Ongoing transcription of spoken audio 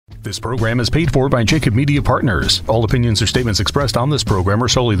This program is paid for by Jacob Media Partners. All opinions or statements expressed on this program are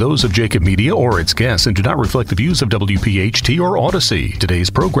solely those of Jacob Media or its guests and do not reflect the views of WPHT or Odyssey.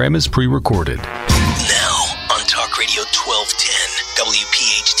 Today's program is pre-recorded. Now on Talk Radio 1210,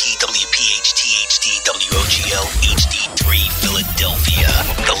 WPHT, WPHT, HD, WOGL, HD3, Philadelphia.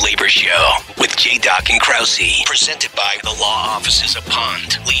 The Labor Show with J. Doc and Krause. Presented by the law offices of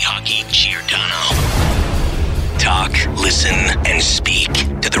Pond, Lehocky, Giordano. Talk, listen, and speak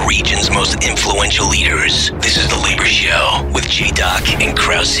to the region's most influential leaders. This is The Labor Show with J-Doc and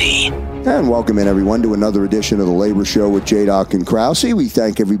Krause. And welcome in, everyone, to another edition of The Labor Show with J-Doc and Krause. We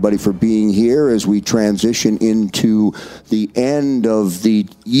thank everybody for being here as we transition into the end of the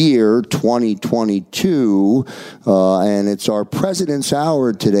year 2022. And it's our President's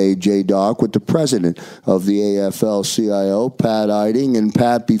Hour today, J-Doc, with the president of the AFL-CIO, Pat Eiding. And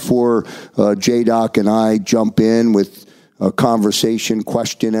Pat, before J-Doc and I jump in with a conversation,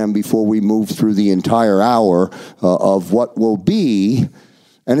 question, and before we move through the entire hour of what will be,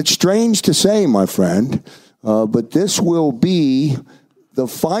 and it's strange to say, my friend, but this will be the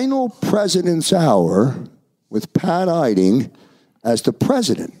final President's Hour with Pat Eiding as the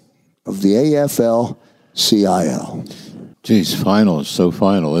president of the AFL-CIO. Geez, final is so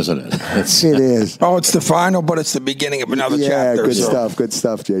final, isn't it? It is. Oh, it's the final, but it's the beginning of another chapter. Yeah, good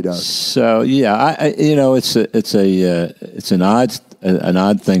stuff, J-Doc. So yeah, it's an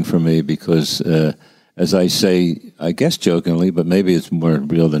odd thing for me because, as I say, I guess jokingly, but maybe it's more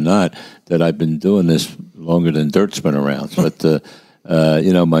real than not, that I've been doing this longer than dirt's been around. But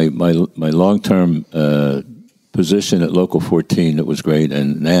my long-term position at Local 14, it was great,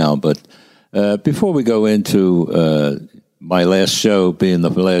 and now. But before we go into my last show being the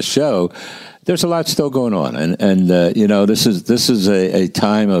last show, there's a lot still going on, and this is a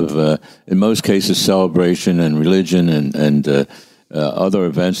time of in most cases celebration and religion and other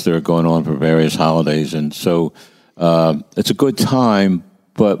events that are going on for various holidays, and so it's a good time,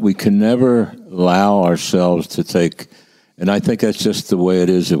 but we can never allow ourselves to take, and I think that's just the way it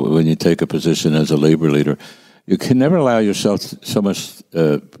is when you take a position as a labor leader. You can never allow yourself so much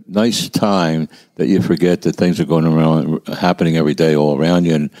nice time that you forget that things are going around, happening every day all around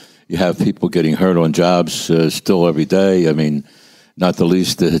you, and you have people getting hurt on jobs still every day. I mean, not the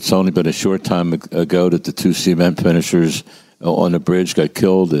least, it's only been a short time ago that the two cement finishers on the bridge got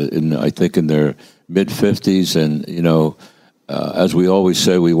killed in their mid-50s, and as we always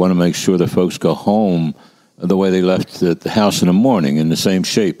say, we want to make sure that folks go home the way they left the house in the morning, in the same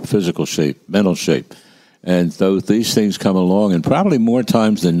shape, physical shape, mental shape. And these things come along, and probably more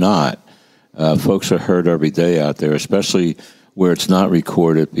times than not, folks are hurt every day out there, especially where it's not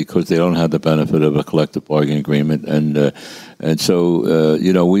recorded because they don't have the benefit of a collective bargaining agreement. And so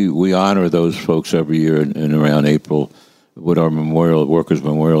we honor those folks every year in around April with our Workers'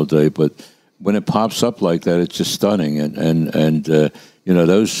 Memorial Day. But when it pops up like that, it's just stunning. And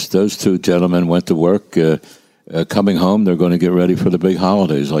those two gentlemen went to work. Coming home, they're going to get ready for the big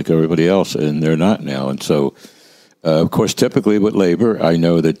holidays like everybody else, and they're not now. And so, of course, typically with labor, I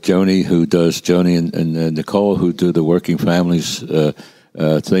know that Joni and Nicole, who do the working families,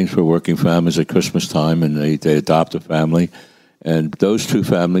 things for working families at Christmas time, and they adopt a family. And those two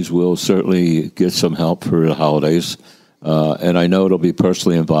families will certainly get some help for the holidays. And I know it'll be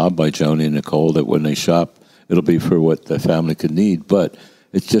personally involved by Joni and Nicole, that when they shop, it'll be for what the family could need. But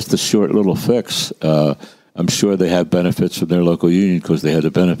it's just a short little fix. I'm sure they have benefits from their local union because they had the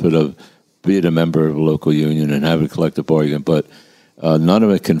benefit of being a member of a local union and having a collective bargain. But none of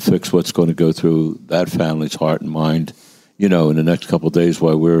it can fix what's going to go through that family's heart and mind, in the next couple of days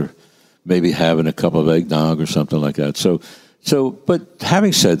while we're maybe having a cup of eggnog or something like that. So, but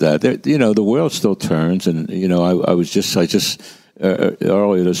having said that, the world still turns. And,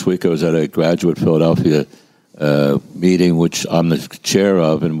 earlier this week I was at a Graduate Philadelphia meeting, which I'm the chair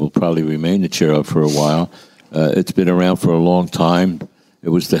of and will probably remain the chair of for a while. It's been around for a long time. It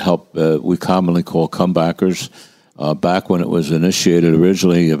was to help, we commonly call comebackers. Back when it was initiated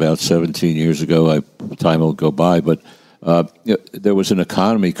originally about 17 years ago, time will go by, but there was an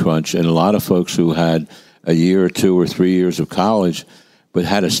economy crunch, and a lot of folks who had a year or 2 or 3 years of college but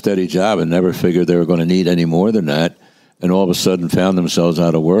had a steady job and never figured they were going to need any more than that, and all of a sudden found themselves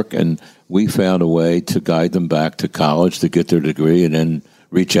out of work, and we found a way to guide them back to college to get their degree and then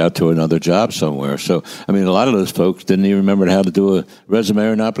reach out to another job somewhere. So, I mean, a lot of those folks didn't even remember how to do a resume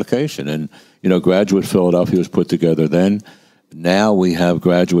or an application. And, Graduate Philadelphia was put together then. Now we have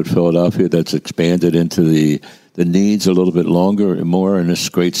Graduate Philadelphia that's expanded into the needs a little bit longer and more in this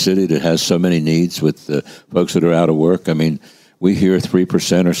great city that has so many needs with the folks that are out of work. I mean, we hear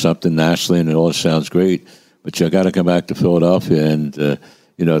 3% or something nationally, and it all sounds great. But you got to come back to Philadelphia, and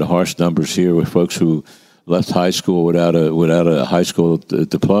the harsh numbers here with folks who left high school without a high school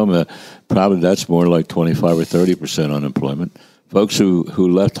diploma, probably that's more like 25 or 30% unemployment. Folks who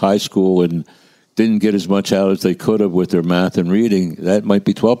left high school and didn't get as much out as they could have with their math and reading, that might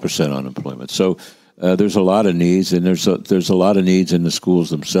be 12% unemployment. So there's a lot of needs, and there's a lot of needs in the schools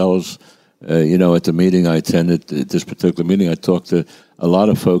themselves. At the meeting I attended, at this particular meeting, I talked to a lot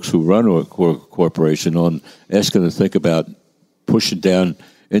of folks who run a corporation on asking them to think about pushing down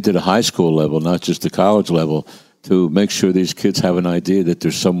into the high school level, not just the college level, to make sure these kids have an idea that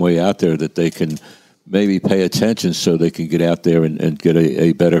there's some way out there that they can maybe pay attention so they can get out there and get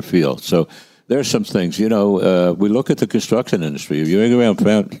a better feel. So there's some things, we look at the construction industry. If you go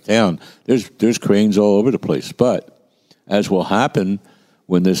around town, there's cranes all over the place. But as will happen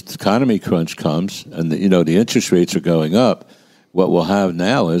when this economy crunch comes and the interest rates are going up, what we'll have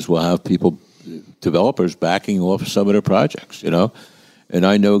now is we'll have developers backing off some of their projects, And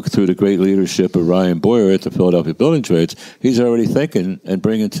I know through the great leadership of Ryan Boyer at the Philadelphia Building Trades, he's already thinking and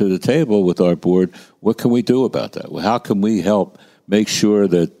bringing to the table with our board, what can we do about that? Well, how can we help make sure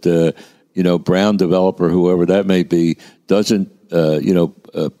that Brown developer, whoever that may be, doesn't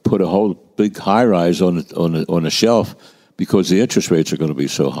put a whole big high rise on a shelf because the interest rates are going to be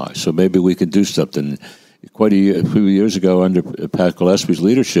so high. So maybe we can do something. A few years ago, under Pat Gillespie's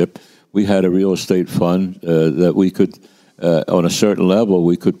leadership, we had a real estate fund that we could, on a certain level,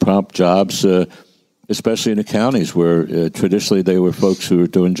 we could prompt jobs, especially in the counties where traditionally they were folks who were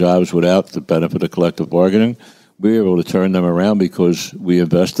doing jobs without the benefit of collective bargaining. We were able to turn them around because we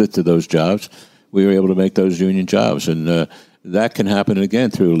invested to those jobs. We were able to make those union jobs, and that can happen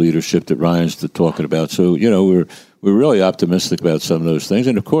again through leadership that Ryan's talking about. So we're really optimistic about some of those things,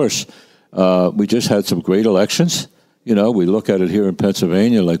 and of course, we just had some great elections. We look at it here in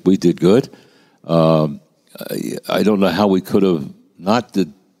Pennsylvania like we did good. I don't know how we could have not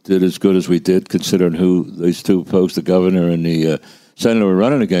did as good as we did, considering who these two folks, the governor and the senator, were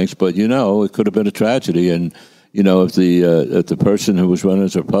running against. But it could have been a tragedy. And if the person who was running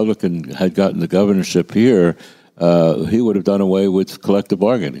as a Republican had gotten the governorship here, he would have done away with collective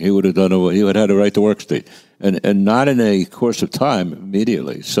bargaining. He would have He would have had a right to work state, and not in a course of time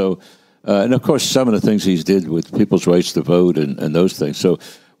immediately. So, and of course, some of the things he's did with people's rights to vote and those things. So,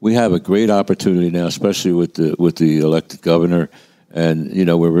 we have a great opportunity now, especially with the elected governor, and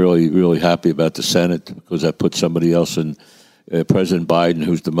we're really, really happy about the Senate because that puts somebody else in President Biden,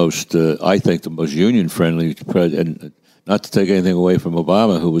 who's the most, I think, the most union-friendly president. Not to take anything away from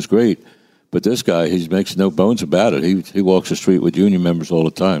Obama, who was great, but this guy, he makes no bones about it. He walks the street with union members all the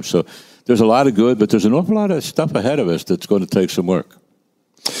time. So there's a lot of good, but there's an awful lot of stuff ahead of us that's going to take some work.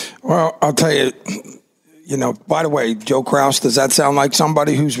 Well, I'll tell you. By the way, Joe Kraus, does that sound like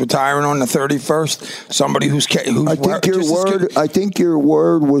somebody who's retiring on the 31st? Somebody who's I think your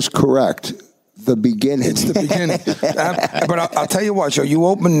word was correct. The beginning. It's the beginning. But I'll tell you what, Joe. You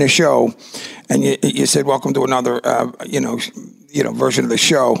opened the show, and you said, "Welcome to another, version of the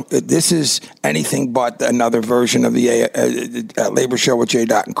show." This is anything but another version of the Labor Show with J.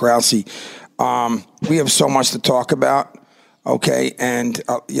 Doc and Krause. We have so much to talk about. Okay, and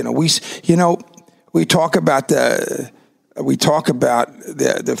we talk about the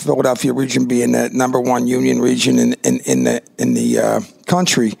Philadelphia region being the number one union region in the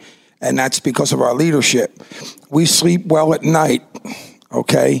country, and that's because of our leadership. We sleep well at night,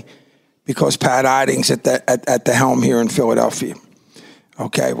 okay, because Pat Eiding's at the helm here in Philadelphia.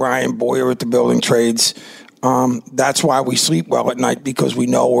 Okay, Ryan Boyer at the Building Trades. That's why we sleep well at night, because we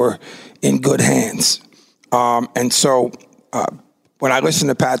know we're in good hands. And so when I listen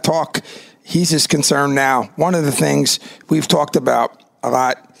to Pat talk, he's as concerned now. One of the things we've talked about a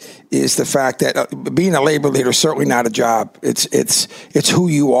lot is the fact that being a labor leader is certainly not a job. It's who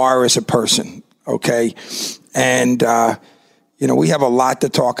you are as a person, okay? And, we have a lot to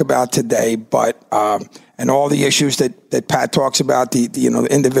talk about today, but and all the issues that Pat talks about, the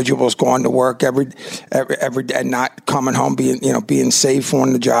individuals going to work every day and not coming home, being safe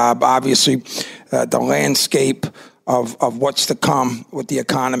on the job, obviously the landscape of what's to come with the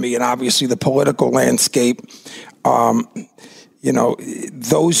economy, and obviously the political landscape.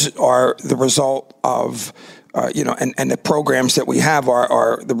 Those are the result of, and the programs that we have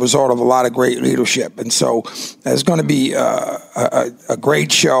are the result of a lot of great leadership. And so it's going to be a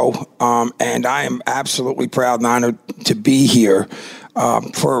great show, and I am absolutely proud and honored to be here.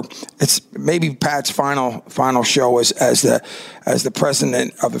 It's maybe Pat's final show as the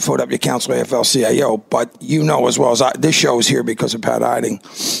president of the Philadelphia Council of AFL-CIO, but as well as this show is here because of Pat Eiding.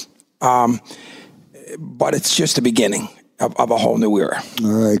 But it's just the beginning. of a whole new era.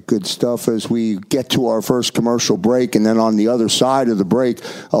 All right, good stuff. As we get to our first commercial break, and then on the other side of the break,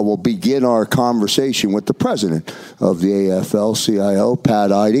 we'll begin our conversation with the president of the AFL-CIO,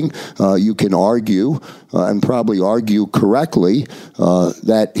 Pat Eiding. You can argue, and probably argue correctly,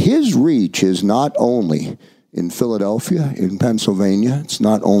 that his reach is not only in Philadelphia, in Pennsylvania. It's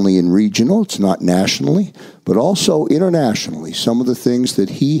not only in regional, it's not nationally, but also internationally. Some of the things that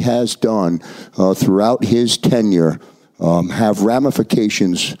he has done throughout his tenure have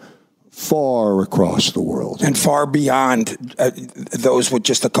ramifications far across the world. And far beyond those with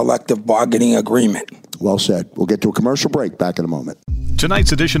just a collective bargaining agreement. Well said. We'll get to a commercial break. Back in a moment.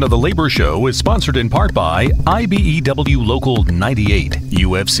 Tonight's edition of The Labor Show is sponsored in part by IBEW Local 98,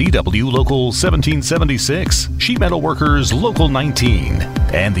 UFCW Local 1776, Sheet Metal Workers Local 19,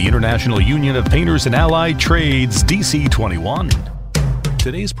 and the International Union of Painters and Allied Trades DC 21.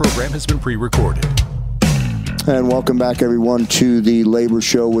 Today's program has been pre-recorded. And welcome back, everyone, to the Labor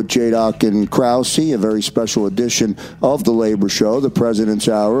Show with J-Doc and Krause, a very special edition of the Labor Show, the President's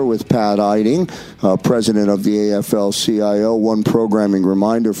Hour with Pat Eiding, president of the AFL-CIO. One programming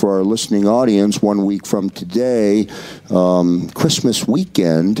reminder for our listening audience: 1 week from today, Christmas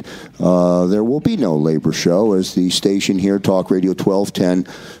weekend, there will be no Labor Show, as the station here, Talk Radio 1210,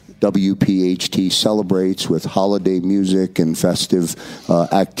 WPHT, celebrates with holiday music and festive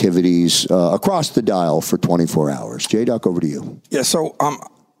activities across the dial for 24 hours. J-Doc, over to you. Yeah, so,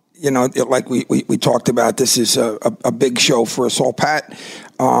 like we talked about, this is a big show for us all. Pat,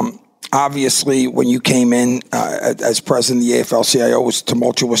 obviously, when you came in as president of the AFL-CIO, it was a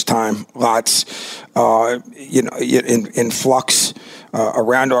tumultuous time. Lots, in flux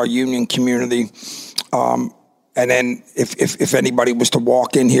around our union community. And then if anybody was to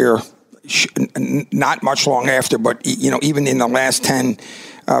walk in here, not much long after, but, even in the last 10,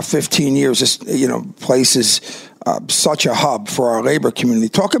 15 years, this, place is such a hub for our labor community.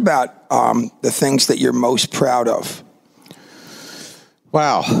 Talk about the things that you're most proud of.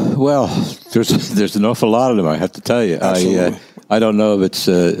 Wow. Well, there's an awful lot of them, I have to tell you. I don't know if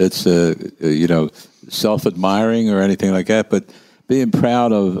it's self-admiring or anything like that, but being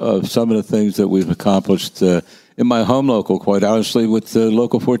proud of some of the things that we've accomplished in my home local, quite honestly, with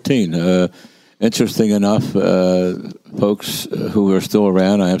Local 14. Interesting enough, folks who are still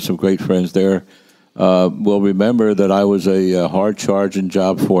around, I have some great friends there, will remember that I was a hard-charging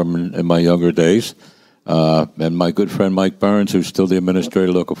job foreman in my younger days. And my good friend Mike Burns, who's still the administrator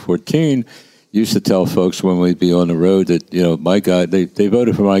of Local 14, used to tell folks when we'd be on the road that, my guy, they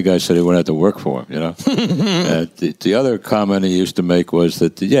voted for my guy, so they wouldn't have to work for him, The other comment he used to make was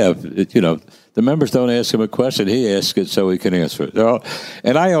that, the members don't ask him a question, he asks it so he can answer it.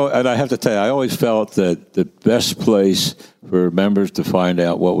 And I have to tell you, I always felt that the best place for members to find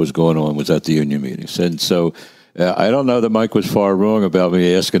out what was going on was at the union meetings. And so I don't know that Mike was far wrong about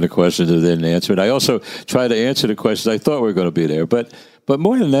me asking the questions and didn't answer it. I also tried to answer the questions I thought were going to be there. But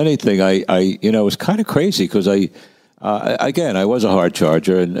more than anything, it was kind of crazy because I was a hard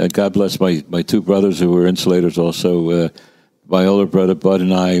charger, and God bless my two brothers who were insulators also. My older brother, Bud,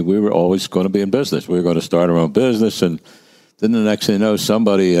 and I, we were always going to be in business. We were going to start our own business, and then the next thing you know,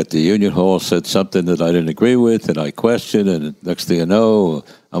 somebody at the union hall said something that I didn't agree with, and I questioned, and the next thing you know,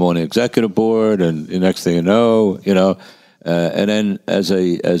 I'm on the executive board, and the next thing you know, and then as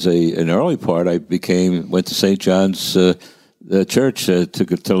an early part, I went to St. John's the church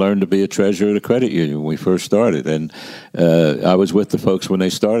to learn to be a treasurer of the credit union when we first started, and I was with the folks when they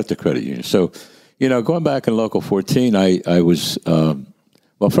started the credit union. So, going back in Local 14, I was,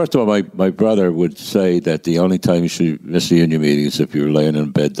 first of all, my brother would say that the only time you should miss a union meeting is if you're laying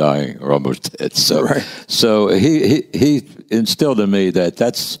in bed dying or almost dead. So, right. So he instilled in me that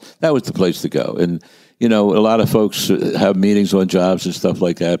was the place to go. And, a lot of folks have meetings on jobs and stuff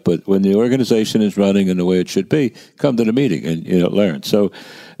like that, but when the organization is running in the way it should be, come to the meeting and, learn. So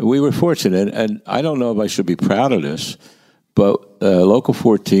we were fortunate, and I don't know if I should be proud of this, but Local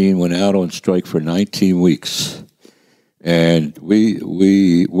 14 went out on strike for 19 weeks, and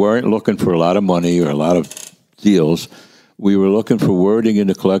we weren't looking for a lot of money or a lot of deals. We were looking for wording in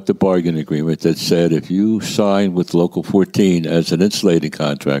the collective bargaining agreement that said if you sign with Local 14 as an insulating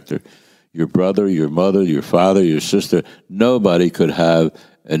contractor, your brother, your mother, your father, your sister, nobody could have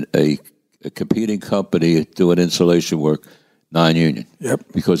a competing company doing insulation work non-union. Yep.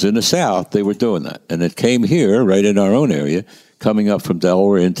 Because in the South, they were doing that. And it came here, right in our own area, coming up from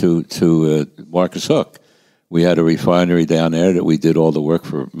Delaware into Marcus Hook. We had a refinery down there that we did all the work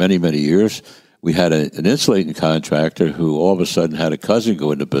for many, many years. We had an insulating contractor who all of a sudden had a cousin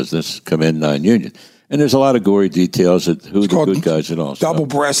go into business, come in non-union. And there's a lot of gory details of who It's the called good guys and all.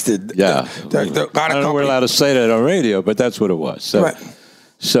 double-breasted. Yeah. I don't know if we're allowed to say that on radio, but that's what it was. So, Right.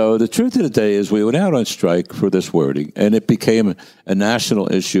 so the truth of the day is we went out on strike for this wording, and it became a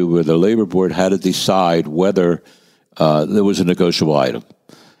national issue where the labor board had to decide whether there was a negotiable item.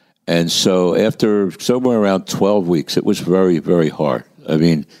 And so after somewhere around 12 weeks, it was very, very hard. I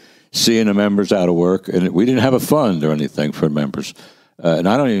mean, seeing the members out of work, and we didn't have a fund or anything for members. And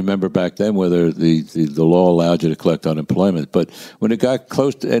I don't even remember back then whether the law allowed you to collect unemployment. But when it got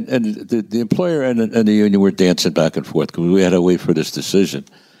close to, and the employer and the union were dancing back and forth because we had to wait for this decision.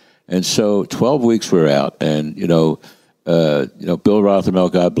 And so 12 weeks were out, and Bill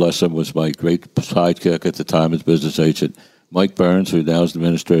Rothermel, God bless him, was my great sidekick at the time as business agent. Mike Burns, who now is the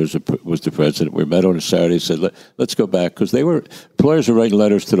administrator, was the president. We met on a Saturday and said, let's go back. Because employers were writing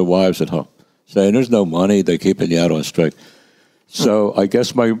letters to the wives at home saying, there's no money, they're keeping you out on strike. So I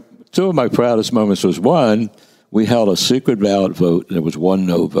guess two of my proudest moments was, one, we held a secret ballot vote, and there was one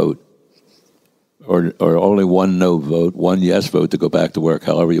no vote, or only one no vote, one yes vote to go back to work,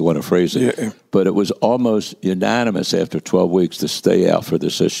 however you want to phrase it. Yeah. But it was almost unanimous after 12 weeks to stay out for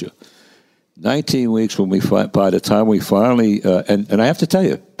this issue. 19 weeks by the time we finally, and I have to tell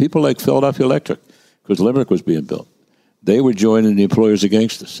you, people like Philadelphia Electric, because Limerick was being built, they were joining the employers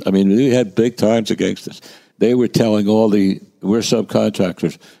against us. I mean, we had big times against us. They were telling we're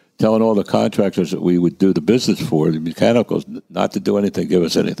subcontractors, telling all the contractors that we would do the business for, the mechanicals, not to do anything, give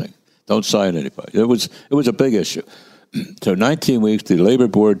us anything. Don't sign anybody. It was a big issue. So 19 weeks, the labor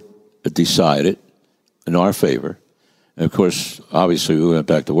board decided in our favor. And of course, obviously, we went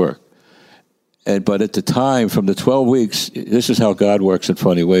back to work. But at the time, from the 12 weeks, this is how God works in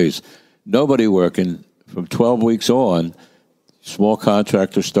funny ways. Nobody working from 12 weeks on, small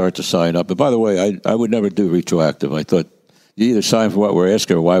contractors start to sign up. And by the way, I would never do retroactive. I thought, you either sign for what we're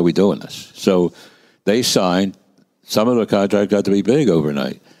asking or why are we doing this? So they signed. Some of the contracts got to be big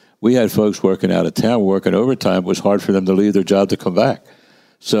overnight. We had folks working out of town, working overtime. It was hard for them to leave their job to come back.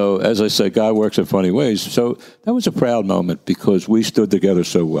 So as I said, God works in funny ways. So that was a proud moment because we stood together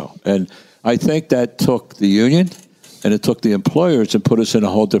so well. And I think that took the union and it took the employers and put us in a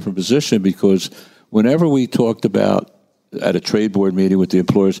whole different position because whenever we talked about at a trade board meeting with the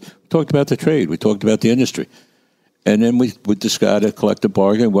employers, we talked about the trade, we talked about the industry. And then we would discuss a collective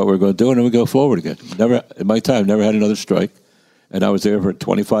bargain, what we're going to do, and then we go forward again. Never, in my time, never had another strike. And I was there for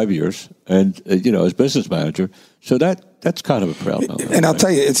 25 years and, as business manager. So that's kind of a proud moment. And I'll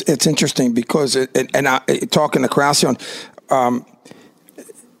tell you, it's interesting because, talking to Krause on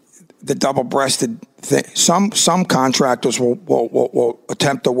the double-breasted thing, some contractors will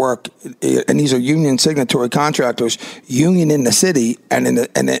attempt to work, and these are union signatory contractors, union in the city, and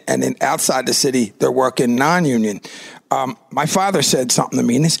in outside the city, they're working non-union. My father said something to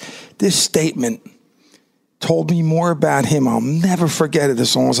me, and this statement told me more about him. I'll never forget it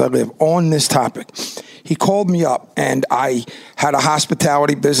as long as I live on this topic. He called me up, and I had a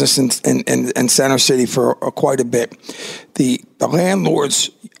hospitality business in Center City for quite a bit. The landlord's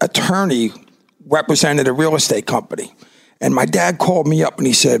attorney represented a real estate company, and my dad called me up, and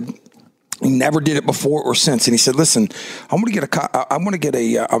he said, he never did it before or since, and he said, "Listen, I want to get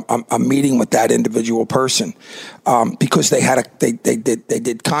a meeting with that individual person because they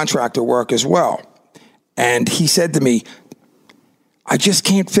did contractor work as well." And he said to me, "I just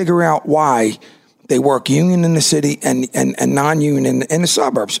can't figure out why they work union in the city and non-union in the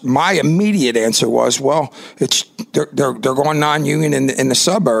suburbs." My immediate answer was, well, they're going non-union in the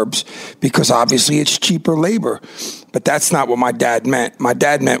suburbs because obviously it's cheaper labor. But that's not what my dad meant. My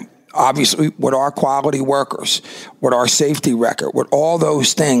dad meant, obviously, with our quality workers, with our safety record, with all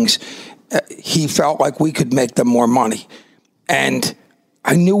those things, he felt like we could make them more money. And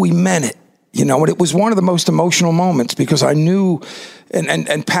I knew he meant it. And it was one of the most emotional moments because I knew,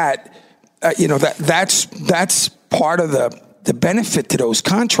 and Pat, that's part of the benefit to those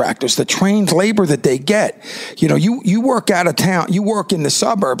contractors, the trained labor that they get. You work out of town, you work in the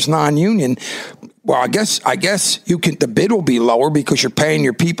suburbs, non-union. Well, I guess you can. The bid will be lower because you're paying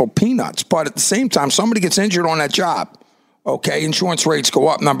your people peanuts. But at the same time, somebody gets injured on that job. Okay, insurance rates go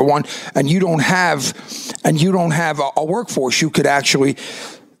up, number one, and you don't have a workforce you could actually.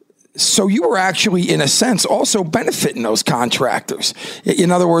 So you were actually, in a sense, also benefiting those contractors.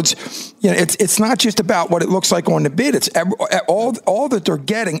 In other words, it's not just about what it looks like on the bid. It's all that they're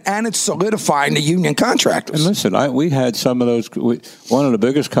getting, and it's solidifying the union contractors. And listen, we had some of those. One of the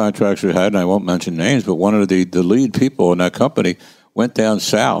biggest contracts we had, and I won't mention names, but one of the lead people in that company went down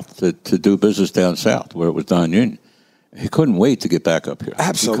south to do business down south where it was non-union. He couldn't wait to get back up here.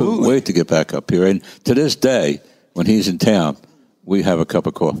 Absolutely. He couldn't wait to get back up here. And to this day, when he's in town, we have a cup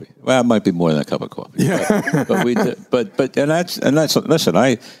of coffee. Well, it might be more than a cup of coffee. Yeah. But we do, but and that's listen.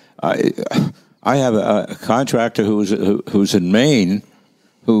 I have a contractor who's in Maine,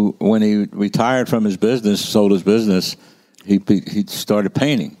 who when he retired from his business, sold his business, he started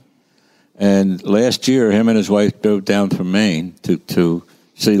painting. And last year, him and his wife drove down from Maine to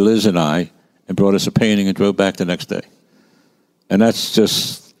see Liz and I, and brought us a painting and drove back the next day. And that's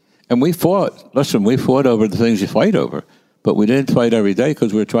just, and we fought. Listen, we fought over the things you fight over, but we didn't fight every day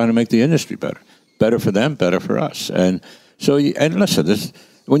because we were trying to make the industry better for them, better for us. And so, and listen,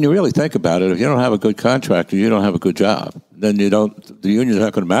 when you really think about it, if you don't have a good contractor, you don't have a good job. Then the union's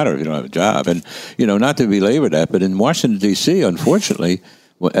not going to matter if you don't have a job. And, not to belabor that, but in Washington, D.C., unfortunately,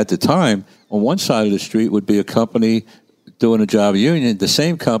 at the time, on one side of the street would be a company doing a job union, the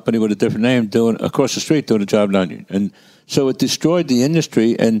same company with a different name across the street doing a job non-union. And so it destroyed the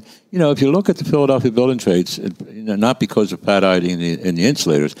industry. And, if you look at the Philadelphia building trades, not because of Pat Eiding and the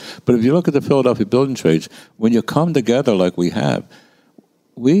insulators, but if you look at the Philadelphia building trades, when you come together like we have,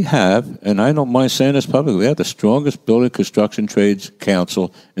 and I don't mind saying this publicly, we have the strongest building construction trades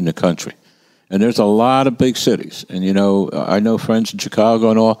council in the country. And there's a lot of big cities. And, I know friends in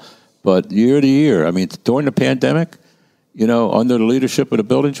Chicago and all, but year to year, during the pandemic, under the leadership of the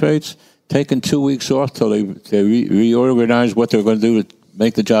building trades, taking 2 weeks off till they reorganized what they're going to do to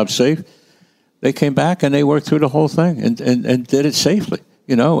make the job safe, they came back and they worked through the whole thing and did it safely.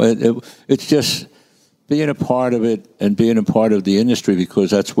 It's just being a part of it and being a part of the industry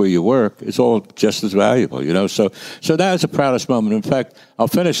because that's where you work is all just as valuable, So that is the proudest moment. In fact, I'll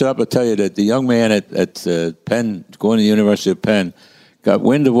finish it up. I'll tell you that the young man at Penn, going to the University of Penn, got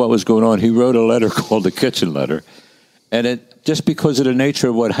wind of what was going on. He wrote a letter called the Kitchen Letter. And it just because of the nature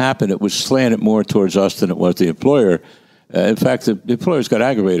of what happened, it was slanted more towards us than it was the employer. In fact, the employers got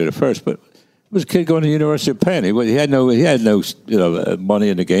aggravated at first, but it was a kid going to the University of Penn. He had no money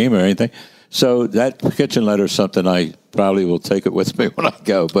in the game or anything. So that kitchen letter is something I probably will take it with me when I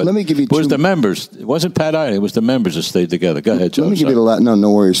go. But let me give you it was the members. It wasn't Pat Eiding. It was the members that stayed together. Go ahead, Joe. Let me give you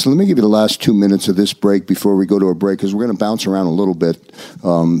no worries. So let me give you the last 2 minutes of this break before we go to a break, because we're going to bounce around a little bit,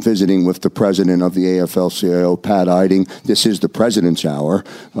 visiting with the president of the AFL-CIO, Pat Eiding. This is the President's Hour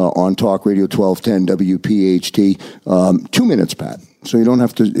on Talk Radio 1210 WPHT. 2 minutes, Pat. So you don't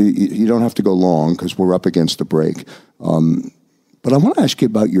have to go long because we're up against the break. But I want to ask you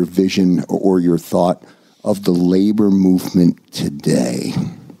about your vision or your thought of the labor movement today.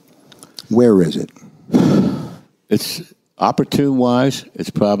 Where is it? It's opportune-wise.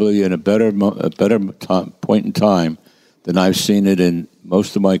 It's probably in a better point in time than I've seen it in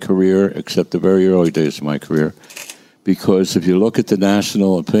most of my career, except the very early days of my career. Because if you look at the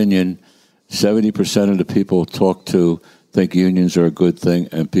national opinion, 70% of the people talked to think unions are a good thing,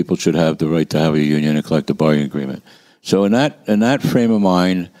 and people should have the right to have a union and collective bargaining agreement. So in that frame of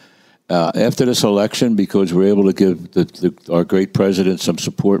mind, after this election, because we're able to give our great president some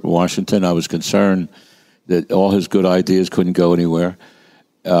support in Washington, I was concerned that all his good ideas couldn't go anywhere.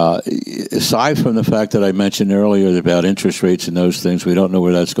 Aside from the fact that I mentioned earlier about interest rates and those things, we don't know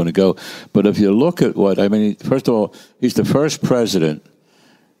where that's going to go. But if you look at first of all, he's the first president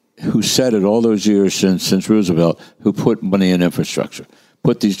who said it all those years since Roosevelt, who put money in infrastructure.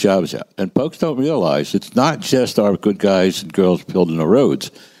 Put these jobs out. And folks don't realize it's not just our good guys and girls building the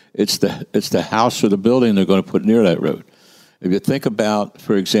roads. It's the house or the building they're going to put near that road. If you think about,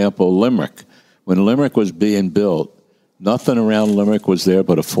 for example, Limerick. When Limerick was being built, nothing around Limerick was there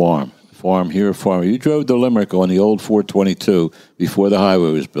but a farm. Farm here, farm. You drove to Limerick on the old 422 before the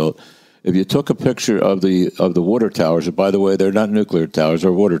highway was built. If you took a picture of the water towers, and by the way, they're not nuclear towers,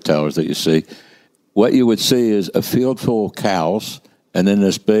 they're water towers that you see, what you would see is a field full of cows and then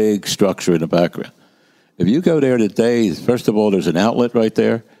this big structure in the background. If you go there today, first of all, there's an outlet right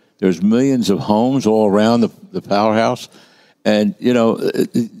there. There's millions of homes all around the powerhouse. And,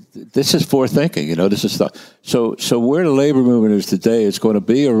 this is forethinking, this is stuff. So where the labor movement is today, it's going to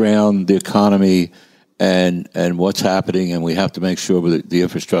be around the economy and what's happening, and we have to make sure that the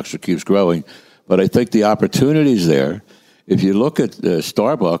infrastructure keeps growing. But I think the opportunity is there. If you look at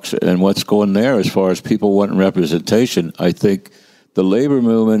Starbucks and what's going there as far as people wanting representation, I think the labor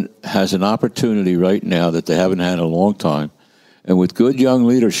movement has an opportunity right now that they haven't had in a long time. And with good young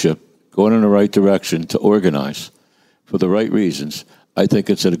leadership going in the right direction to organize for the right reasons, I think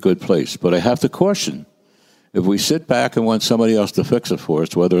it's in a good place. But I have to caution, if we sit back and want somebody else to fix it for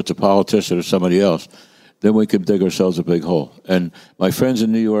us, whether it's a politician or somebody else, then we could dig ourselves a big hole. And my friends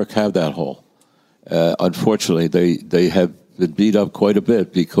in New York have that hole. Unfortunately, they have been beat up quite a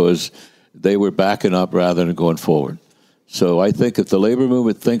bit because they were backing up rather than going forward. So I think if the labor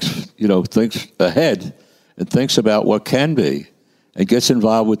movement thinks ahead and thinks about what can be, and gets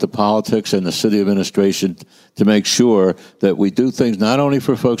involved with the politics and the city administration to make sure that we do things not only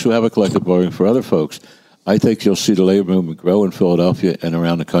for folks who have a collective bargaining, for other folks, I think you'll see the labor movement grow in Philadelphia and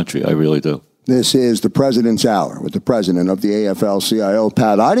around the country. I really do. This is the President's Hour with the president of the AFL-CIO,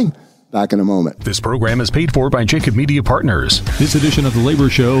 Pat Eiding. Back in a moment. This program is paid for by Jacob Media Partners. This edition of The Labor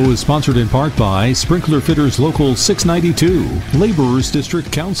Show is sponsored in part by Sprinkler Fitters Local 692, Laborers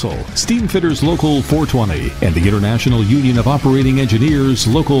District Council, Steam Fitters Local 420, and the International Union of Operating Engineers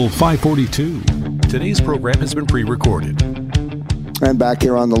Local 542. Today's program has been pre-recorded. And back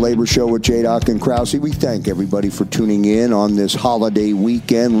here on the Labor Show with J-Doc and Krause, we thank everybody for tuning in on this holiday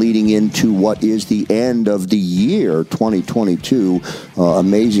weekend leading into what is the end of the year 2022.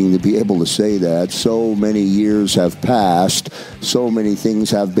 Amazing to be able to say that. So many years have passed. So many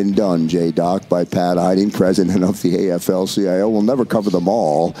things have been done, J-Doc, by Pat Eiding, president of the AFL-CIO. We'll never cover them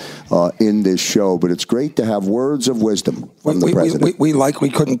all in this show, but it's great to have words of wisdom from the president. We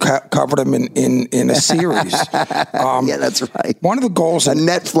couldn't cover them in a series. Yeah, that's right. One of the goals, a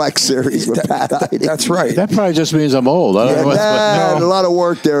Netflix series with Pat Eiding. That's right. That probably just means I'm old. I don't know a lot of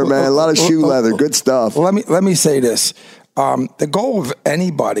work there, man. A lot of shoe leather. Good stuff. Let me say this: the goal of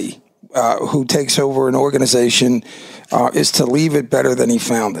anybody who takes over an organization is to leave it better than he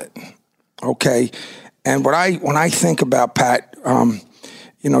found it. Okay, and when I think about Pat,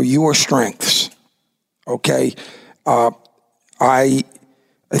 your strengths. Okay, I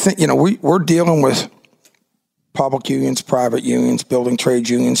think we're dealing with public unions, private unions, building trade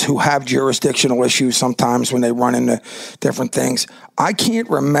unions who have jurisdictional issues sometimes when they run into different things. I can't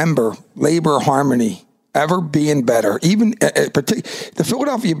remember labor harmony ever being better. Even the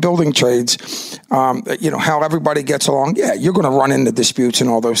Philadelphia building trades, how everybody gets along. Yeah, you're going to run into disputes and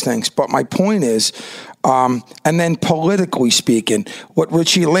all those things. But my point is, and then politically speaking, what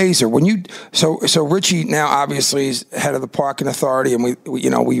Richie Laser, so Richie now obviously is head of the parking authority, and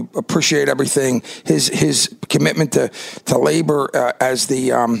we appreciate everything, his commitment to labor as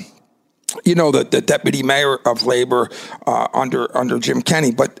the the deputy mayor of labor under Jim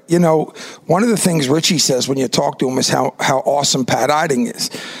Kenney. But one of the things Richie says when you talk to him is how awesome Pat Eiding is.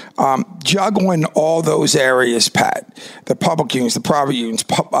 Juggling all those areas, Pat, the public unions, the private unions,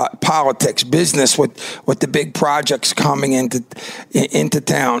 politics, business with the big projects coming into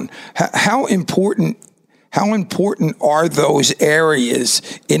town. How important are those areas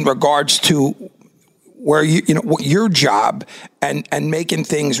in regards to where your job and making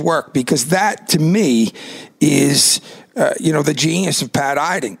things work? Because that to me is the genius of Pat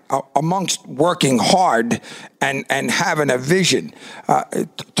Eiding, amongst working hard and having a vision.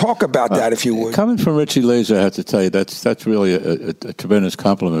 Talk about that, if you would. Coming from Richie Laser, I have to tell you that's really a tremendous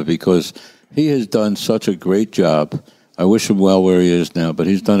compliment, because he has done such a great job. I wish him well where he is now, but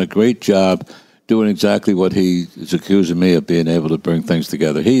he's done a great job doing exactly what he is accusing me of, being able to bring things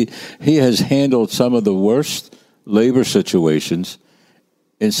together. He has handled some of the worst labor situations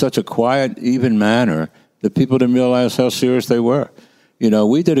in such a quiet, even manner that people didn't realize how serious they were.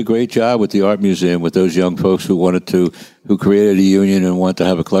 We did a great job with the Art Museum with those young folks who created a union and wanted to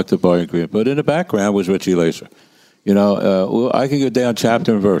have a collective bargaining agreement. But in the background was Richie Laser. I can go down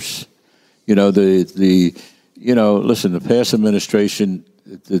chapter and verse. Listen, the past administration,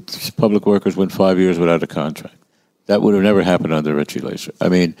 the public workers went 5 years without a contract. That would have never happened under Richie Laser. I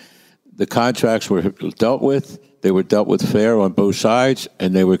mean, the contracts were dealt with. They were dealt with fair on both sides,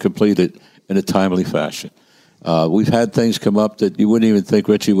 and they were completed in a timely fashion. We've had things come up that you wouldn't even think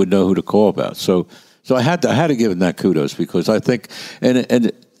Richie would know who to call about. So I had to give him that kudos, because I think,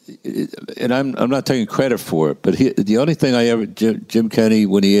 and I'm not taking credit for it, but the only thing Jim Kenney,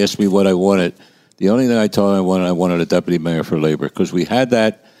 when he asked me what I wanted, the only thing I told him I wanted a deputy mayor for labor, because we had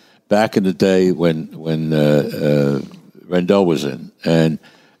that back in the day when Rendell was in, and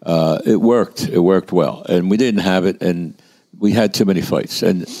it worked. It worked well, and we didn't have it, and we had too many fights.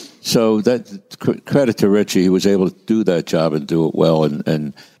 And so that credit to Richie, he was able to do that job and do it well.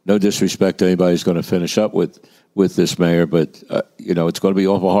 And no disrespect to anybody who's going to finish up with this mayor, but it's going to be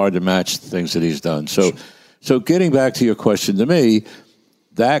awful hard to match the things that he's done. So getting back to your question, to me,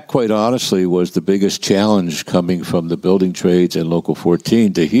 that, quite honestly, was the biggest challenge coming from the building trades and Local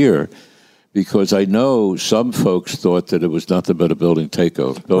 14 to here, because I know some folks thought that it was nothing but a building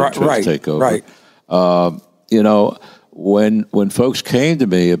takeover, takeover. Right. When folks came to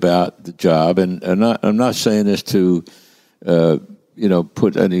me about the job, and I'm not saying this to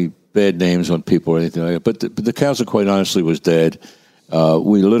put any bad names on people or anything like that, but the council, quite honestly, was dead.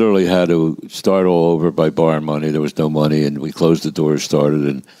 We literally had to start all over by borrowing money. There was no money, and we closed the doors,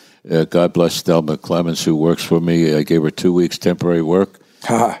 started, and God bless Thelma Clemens, who works for me. I gave her 2 weeks temporary work,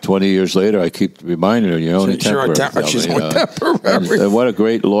 20 years later, I keep reminding her, you're only temporary. She's only temporary. And what a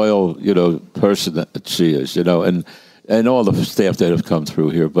great, loyal, person that she is, and all the staff that have come through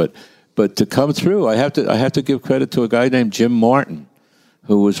here. But to come through, I have to give credit to a guy named Jim Martin,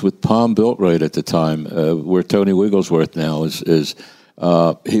 who was with Palm Built-Right at the time, where Tony Wigglesworth now is.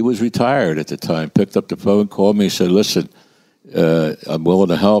 He was retired at the time, picked up the phone, called me, said, listen, I'm willing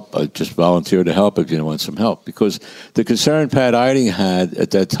to help. I just volunteered to help if you want some help. Because the concern Pat Eiding had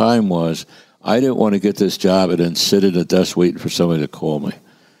at that time was, I didn't want to get this job and then sit at a desk waiting for somebody to call me,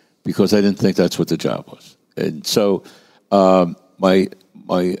 because I didn't think that's what the job was. And so my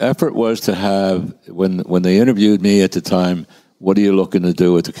effort was to have, when they interviewed me at the time, what are you looking to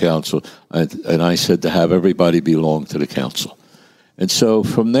do with the council? And I said to have everybody belong to the council. And so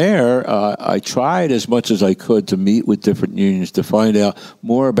from there, I tried as much as I could to meet with different unions to find out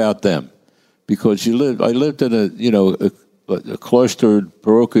more about them, because I lived in a cloistered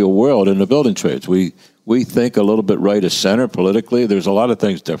parochial world in the building trades. We think a little bit right of center politically. There's a lot of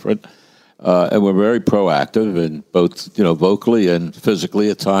things different, and we're very proactive, and both vocally and physically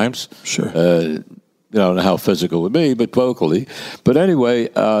at times. Sure. I don't know how physical with me, but vocally. But anyway,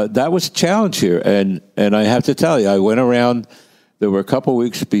 that was a challenge here, and I have to tell you, I went around. There were a couple of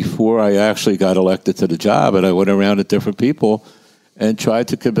weeks before I actually got elected to the job, and I went around to different people and tried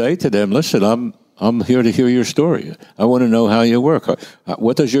to convey to them, listen, I'm here to hear your story. I want to know how you work.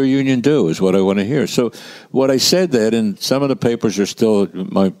 What does your union do is what I want to hear. So what I said then, and some of the papers are still,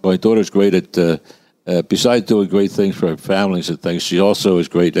 my daughter's great at, besides doing great things for her families and things, she also is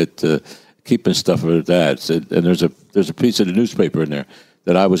great at keeping stuff for her dad. And there's a piece of the newspaper in there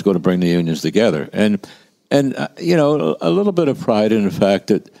that I was going to bring the unions together. And a little bit of pride in the fact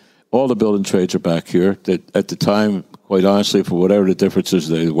that all the building trades are back here, that at the time, quite honestly, for whatever the differences,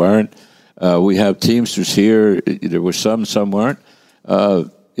 they weren't. We have Teamsters here. There were some weren't.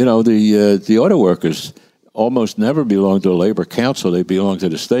 The auto workers almost never belong to a labor council. They belong to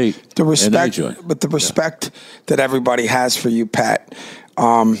the state. The respect, but the respect that everybody has for you, Pat,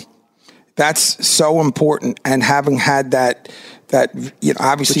 that's so important. And having had that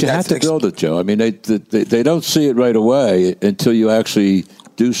obviously but you have to build it, Joe. I mean, they don't see it right away until you actually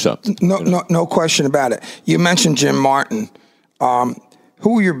do something. No question about it. You mentioned Jim Martin.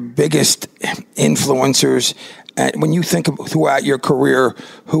 Who are your biggest influencers? And when you think of throughout your career,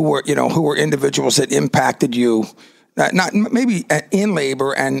 who were individuals that impacted you, not maybe in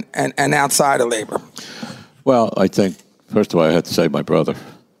labor and outside of labor? Well, I think first of all, I have to say my brother.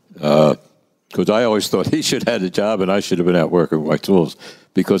 Because I always thought he should have had a job and I should have been out working with my tools,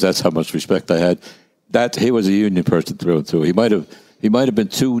 because that's how much respect I had. That he was a union person through and through. He might have been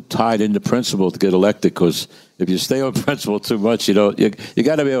too tied into principle to get elected, because if you stay on principle too much, you got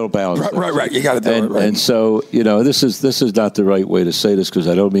to be able to balance. Right. You got to do it right. And so this is not the right way to say this, because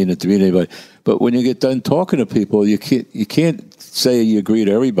I don't mean it to mean anybody. But when you get done talking to people, you can't say you agree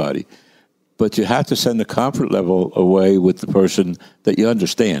to everybody, but you have to send the comfort level away with the person that you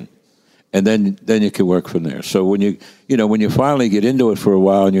understand. And then you can work from there. So when you finally get into it for a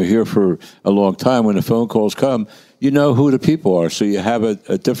while and you're here for a long time, when the phone calls come, you know who the people are. So you have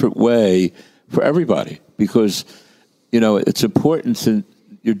a different way for everybody, because it's important to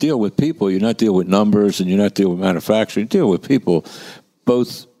you deal with people. You're not dealing with numbers, and you're not dealing with manufacturing. You deal with people,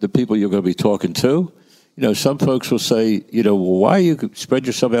 both the people you're going to be talking to. Some folks will say, well, why you spread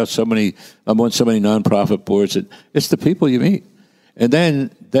yourself out so many? I'm on so many nonprofit boards. It's the people you meet. And then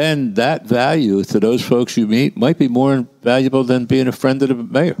that value to those folks you meet might be more valuable than being a friend of the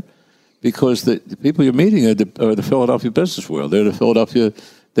mayor, because the people you're meeting are the Philadelphia business world. They're the Philadelphia.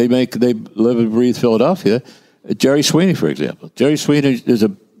 They live and breathe Philadelphia. Jerry Sweeney, for example. Jerry Sweeney is a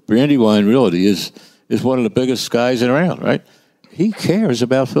Brandywine Realty, is one of the biggest guys around, right? He cares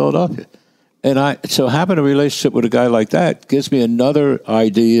about Philadelphia. And so having a relationship with a guy like that gives me another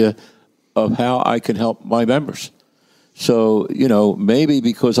idea of how I can help my members. So, maybe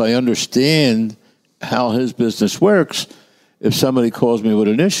because I understand how his business works, if somebody calls me with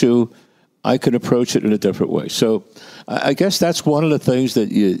an issue, I can approach it in a different way. So I guess that's one of the things that,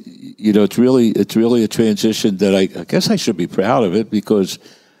 it's really a transition that I guess I should be proud of it, because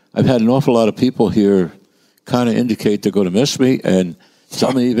I've had an awful lot of people here kind of indicate they're going to miss me, and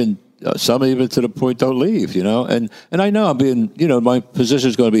some even to the point don't leave, and I know I'm being, my position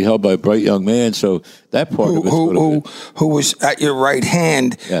is going to be held by a bright young man, so that part of it's who was at your right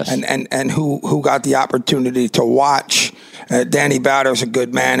hand, yes. and who got the opportunity to watch Danny Bowder's a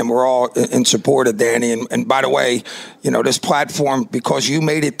good man, and we're all in support of Danny. And by the way, this platform, because you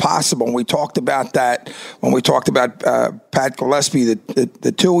made it possible, and we talked about that when we talked about Pat Gillespie,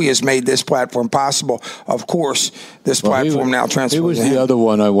 the TUI has made this platform possible. Of course, this platform now transfers. He was the other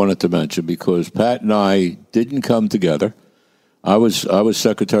one I wanted to mention, because Pat and I didn't come together. I was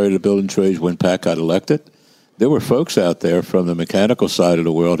Secretary of the Building Trades when Pat got elected. There were folks out there from the mechanical side of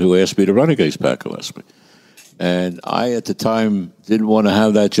the world who asked me to run against Pat Gillespie. And I, at the time, didn't want to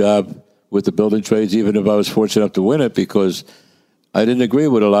have that job with the building trades, even if I was fortunate enough to win it, because I didn't agree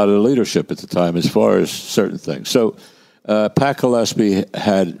with a lot of the leadership at the time as far as certain things. So Pat Gillespie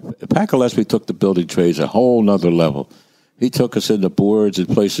took the building trades a whole nother level. He took us into boards and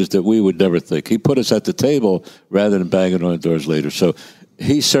places that we would never think. He put us at the table rather than banging on the doors later. So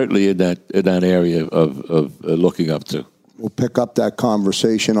he's certainly in that area of looking up to. We'll pick up that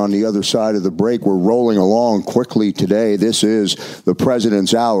conversation on the other side of the break. We're rolling along quickly today. This is the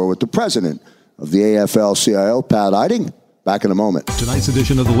President's Hour with the president of the AFL-CIO, Pat Eiding. Back in a moment. Tonight's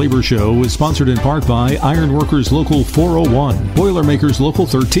edition of The Labor Show is sponsored in part by Iron Workers Local 401, Boilermakers Local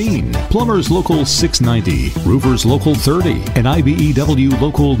 13, Plumbers Local 690, Roofers Local 30, and IBEW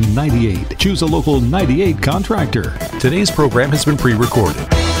Local 98. Choose a Local 98 contractor. Today's program has been pre-recorded.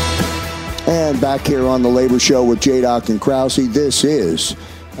 And back here on The Labor Show with J-Doc and Krause, this is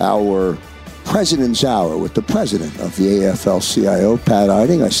our President's Hour with the president of the AFL-CIO, Pat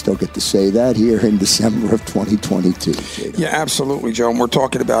Eiding. I still get to say that here in December of 2022. J-Doc. Yeah, absolutely, Joe. And we're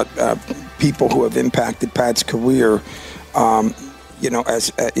talking about people who have impacted Pat's career.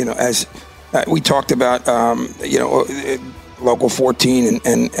 As we talked about, Local 14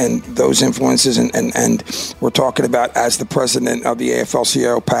 and those influences, and we're talking about, as the president of the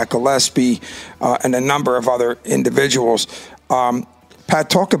AFL-CIO, Pat Gillespie, and a number of other individuals. Pat,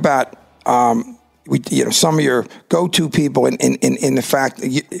 talk about some of your go-to people in the fact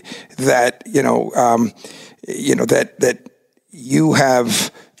that that you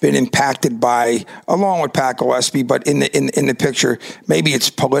have been impacted by, along with Pat Gillespie, but in the picture, maybe it's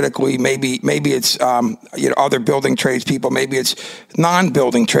politically, maybe it's other building trades people, maybe it's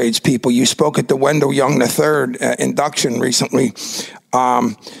non-building trades people. You spoke at the Wendell Young III induction recently.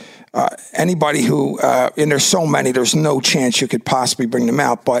 Anybody who, and there's so many, there's no chance you could possibly bring them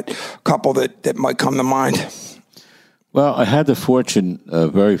out, but a couple that might come to mind. Well, I had the fortune,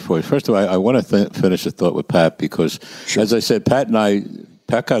 very fortunate. First of all, I want to finish the thought with Pat, because, sure, as I said, Pat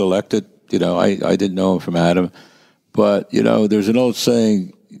got elected. I didn't know him from Adam, but, there's an old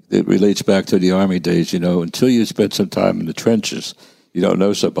saying that relates back to the Army days, until you spend some time in the trenches, you don't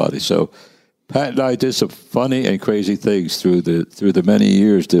know somebody. So Pat and I did some funny and crazy things through the many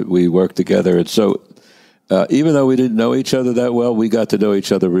years that we worked together. And so even though we didn't know each other that well, we got to know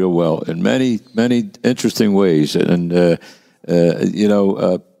each other real well in many, many interesting ways. And,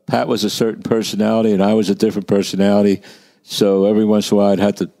 Pat was a certain personality and I was a different personality. So every once in a while I'd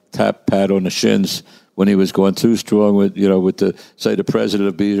have to tap Pat on the shins when he was going too strong with the president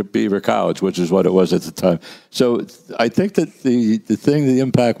of Beaver College, which is what it was at the time. So I think that the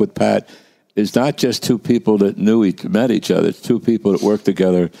impact with Pat is not just two people that met each other. It's two people that work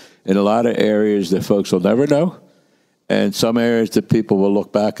together in a lot of areas that folks will never know, and some areas that people will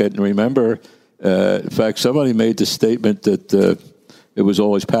look back at and remember. In fact, somebody made the statement that it was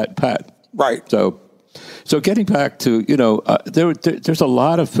always Pat and Pat. Right. So getting back to, there's a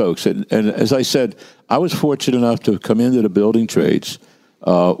lot of folks, and as I said, I was fortunate enough to come into the building trades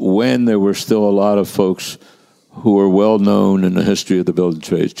when there were still a lot of folks who are well known in the history of the building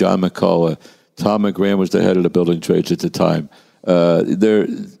trades. John McCullough, Tom McGran was the head of the building trades at the time. There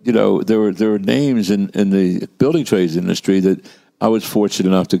were names in the building trades industry that I was fortunate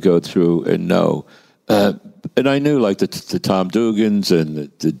enough to go through and know. And I knew, like, the Tom Dugans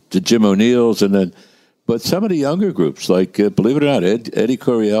and the Jim O'Neills, but some of the younger groups, like, believe it or not, Eddie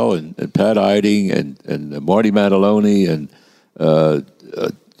Coryell and Pat Eiding and Marty Mataloni and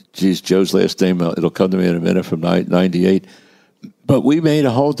Joe's last name, it'll come to me in a minute, from 98. But we made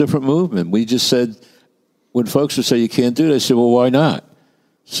a whole different movement. We just said, when folks would say you can't do this, I said, well, why not?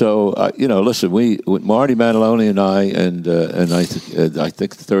 So, listen, with Marty Mataloni and I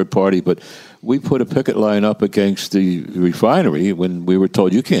think the third party, but we put a picket line up against the refinery when we were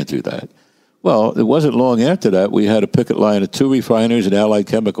told you can't do that. Well, it wasn't long after that we had a picket line of 2 refineries and Allied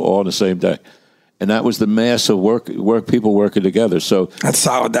Chemical all on the same day. And that was the mass of work people working together. So that's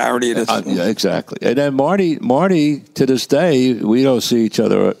solidarity. Yeah, exactly. And then Marty, to this day, we don't see each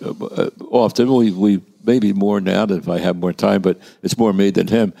other often. We maybe more now than if I have more time, but it's more me than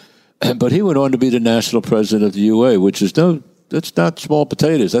him. But he went on to be the national president of the UA, which is that's not small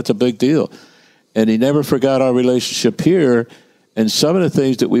potatoes. That's a big deal. and he never forgot our relationship here. And some of the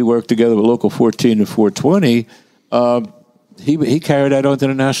things that we worked together with Local 14 and 420, he carried that on to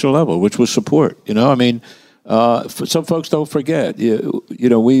the national level, which was support. I mean, some folks don't forget.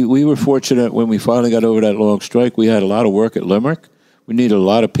 We were fortunate when we finally got over that long strike. We had a lot of work at Limerick. We needed a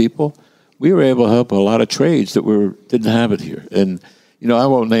lot of people. We were able to help a lot of trades that didn't have it here. And, I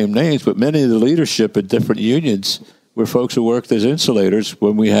won't name names, but many of the leadership at different unions were folks who worked as insulators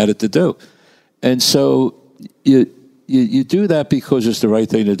when we had it to do. And so you do that because it's the right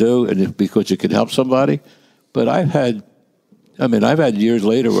thing to do and because you can help somebody. But I've had years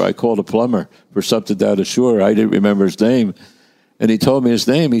later where I called a plumber for something down the shore. I didn't remember his name. And he told me his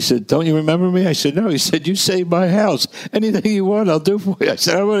name. He said, "Don't you remember me?" I said, "No." He said, "You saved my house. Anything you want, I'll do for you." I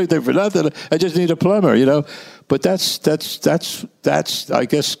said, "I don't want anything for nothing. I just need a plumber, But that's I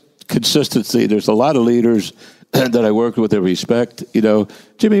guess, consistency. There's a lot of leaders that I worked with and respect.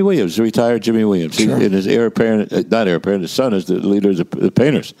 Jimmy Williams, retired Jimmy Williams. Sure. And his his son is the leader of the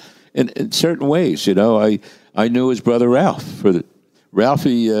painters. In certain ways, I knew his brother Ralph.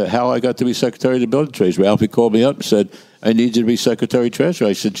 Ralphie, how I got to be Secretary of the Building Trades. Ralphie called me up and said, "I need you to be Secretary Treasurer."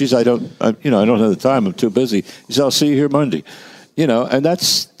 I said, "Geez, I don't have the time. I'm too busy." He said, "I'll see you here Monday." And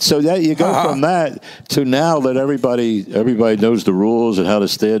that's so that you go from that to now that everybody knows the rules and how to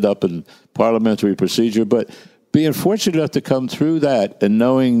stand up in parliamentary procedure. But being fortunate enough to come through that and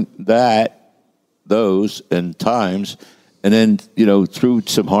knowing those and times, and then through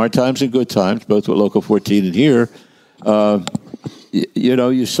some hard times and good times, both with Local 14 and here.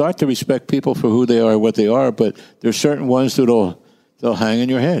 You start to respect people for who they are, what they are, but there's certain ones they'll hang in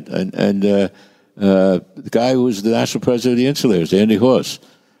your head. And the guy who was the national president of the Insulators, Andy Hoss,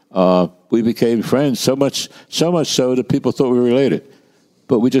 we became friends so much so that people thought we were related,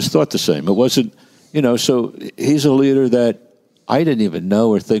 but we just thought the same. It wasn't, So he's a leader that I didn't even know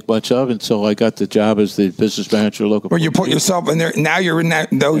or think much of until I got the job as the business manager of Local. Well, you put yourself in there. Now you're in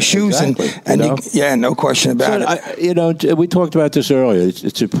those shoes, exactly. No question about it. We talked about this earlier.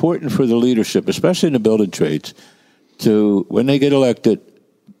 It's important for the leadership, especially in the building trades, to when they get elected,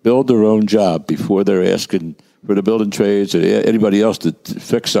 build their own job before they're asking for the building trades or anybody else to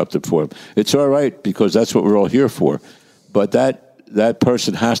fix something for them. It's all right because that's what we're all here for, but that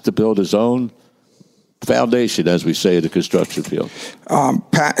person has to build his own foundation, as we say in the construction field.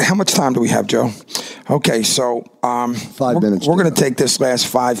 Pat, how much time do we have, Joe? Okay, so 5 minutes. We're going to take this last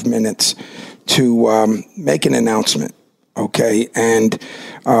 5 minutes to make an announcement, okay? And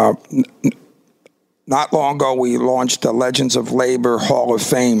not long ago, we launched the Legends of Labor Hall of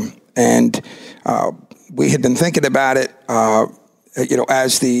Fame, and we had been thinking about it,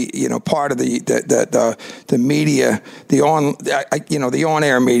 as the part of the media, the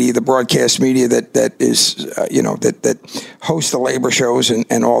on-air media, the broadcast media that is that hosts the labor shows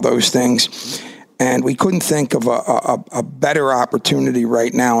and all those things. And we couldn't think of a better opportunity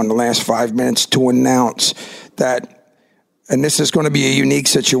right now in the last 5 minutes to announce that. And this is going to be a unique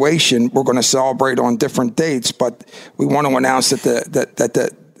situation. We're going to celebrate on different dates, but we want to announce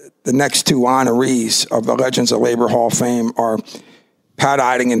that the next two honorees of the Legends of Labor Hall of Fame are Pat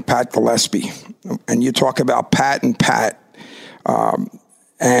Eiding and Pat Gillespie. And you talk about Pat and Pat.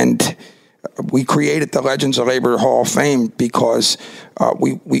 And we created the Legends of Labor Hall of Fame because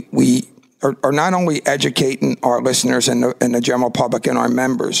we are not only educating our listeners and the general public and our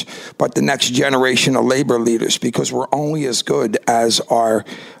members, but the next generation of labor leaders, because we're only as good as our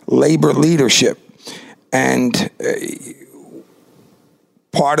labor leadership. And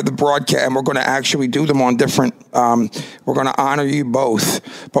part of the broadcast, and we're going to actually do them on different, we're going to honor you both,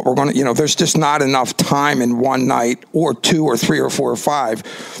 but we're going to, there's just not enough time in one night or two or three or four or five,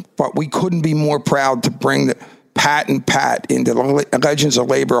 but we couldn't be more proud to bring the Pat and Pat into the Legends of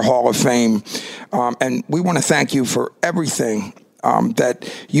Labor Hall of Fame. And we want to thank you for everything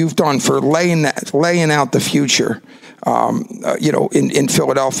that you've done for laying out the future, in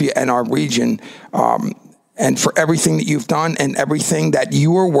Philadelphia and our region, and for everything that you've done and everything that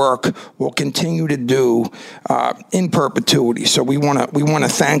your work will continue to do in perpetuity. So we want to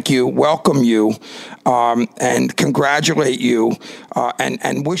thank you, welcome you, and congratulate you,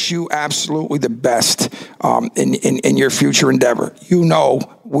 and wish you absolutely the best in your future endeavor.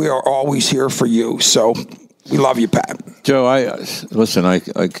 We are always here for you. So we love you, Pat. Joe,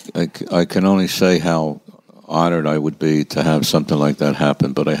 I can only say how honored I would be to have something like that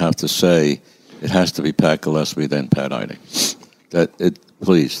happen, but I have to say, it has to be Pat Gillespie, then Pat Eiding. That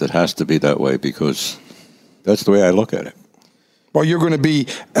has to be that way because that's the way I look at it. Well, you're going to be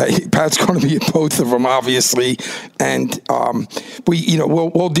Pat's going to be both of them, obviously, and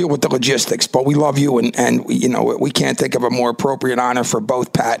we'll deal with the logistics. But we love you, and we can't think of a more appropriate honor for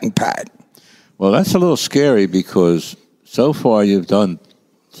both Pat and Pat. Well, that's a little scary because so far you've done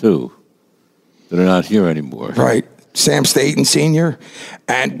 2 that are not here anymore. Right. Sam Staten Sr.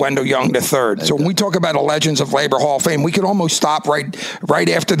 and Wendell Young III. So when we talk about a Legends of Labor Hall of Fame, we could almost stop right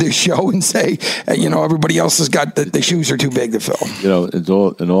after this show and say, everybody else has got the shoes are too big to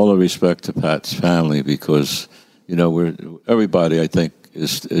fill. In all the respect to Pat's family, because everybody I think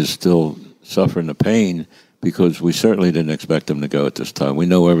is still suffering the pain because we certainly didn't expect him to go at this time. We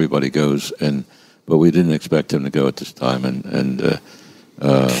know everybody goes, but we didn't expect him to go at this time, and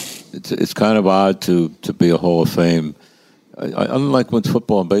it's kind of odd to be a Hall of Fame. Unlike with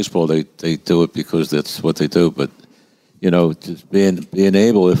football and baseball, they do it because that's what they do. But just being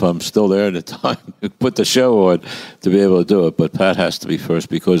able, if I'm still there at the time, to put the show on, to be able to do it. But Pat has to be first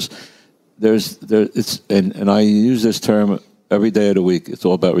because and I use this term every day of the week. It's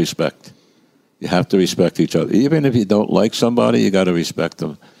all about respect. You have to respect each other, even if you don't like somebody. You got to respect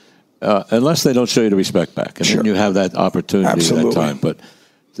them, unless they don't show you the respect back, and then you have that opportunity at that time. But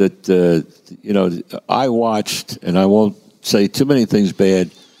I watched, and I won't say too many things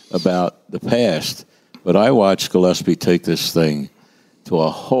bad about the past, but I watched Gillespie take this thing to a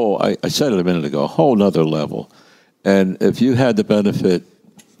whole, I said it a minute ago, a whole nother level. And if you had the benefit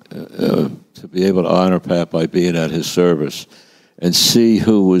to be able to honor Pat by being at his service and see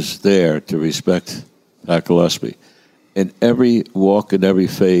who was there to respect Pat Gillespie, in every walk and every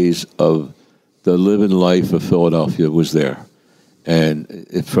phase of the living life of Philadelphia was there. And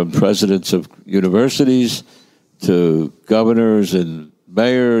from presidents of universities to governors and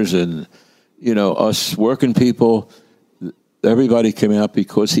mayors and, us working people, everybody came out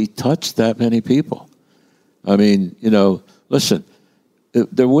because he touched that many people. I mean, listen,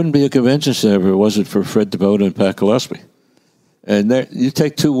 there wouldn't be a convention center if it wasn't for Fred DeBono and Pat Gillespie. And you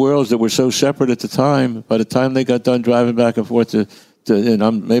take 2 worlds that were so separate at the time, by the time they got done driving back and forth and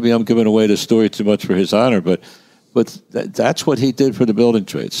maybe I'm giving away the story too much for his honor, but that's what he did for the building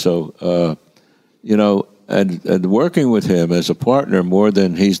trade. So, and working with him as a partner more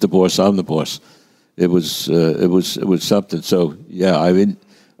than he's the boss, I'm the boss. It was something. So yeah, I mean,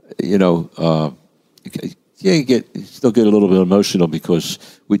 you still get a little bit emotional because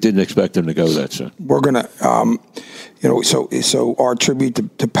we didn't expect him to go that soon. We're gonna, so our tribute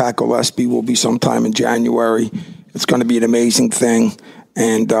to Pat Gillespie will be sometime in January. It's going to be an amazing thing,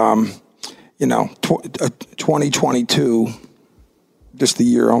 and 2022, just the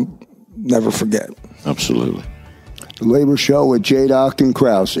year I'll never forget. Absolutely. The Labor Show with J-Doc and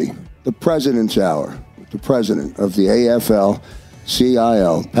Krause, the President's Hour, with the president of the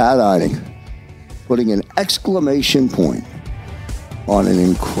AFL-CIO, Pat Eiding, putting an exclamation point on an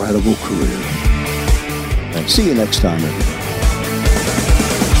incredible career. See you next time, everybody.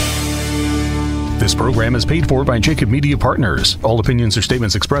 This program is paid for by Jacob Media Partners. All opinions or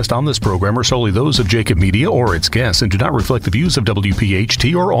statements expressed on this program are solely those of Jacob Media or its guests and do not reflect the views of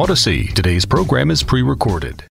WPHT or Odyssey. Today's program is pre-recorded.